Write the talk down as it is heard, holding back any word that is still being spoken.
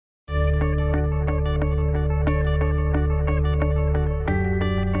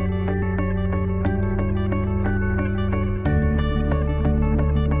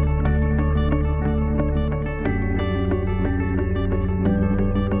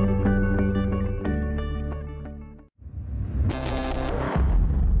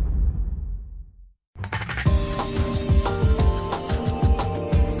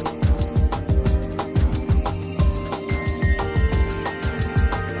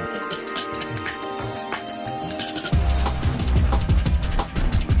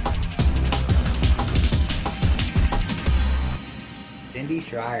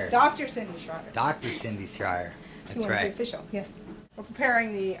Schreier. Dr. Cindy Schreier. Dr. Cindy Schreier. That's You want to be right. official, yes. We're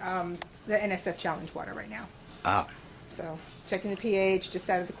preparing the NSF Challenge water right now. Oh. So checking the pH, just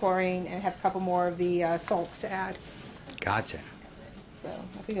added the chlorine, and have a couple more of the salts to add. Gotcha. So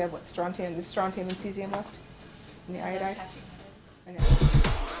I think I have what, strontium and cesium left in the iodide. I know.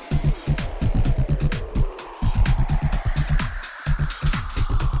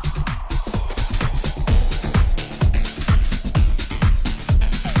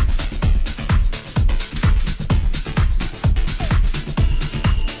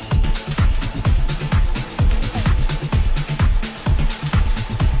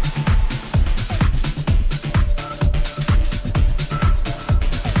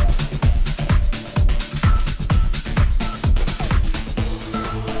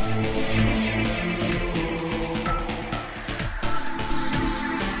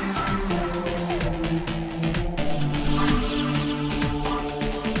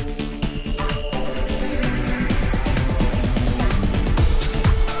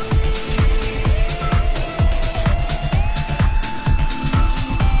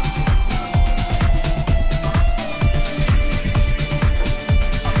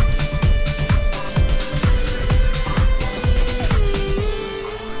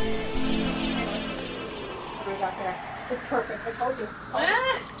 Perfect, I told you.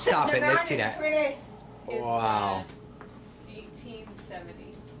 Stop it, let's see that. It's, Wow.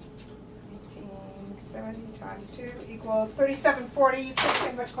 1870. 1870 times 2 equals 3740. You can't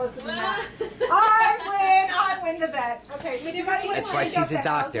get much closer than that. I win the bet. Okay, so That's why she's a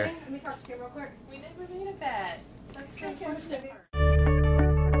doctor. Let me talk to you real quick. We never made a bet. That's so Okay, unfortunate. Cindy.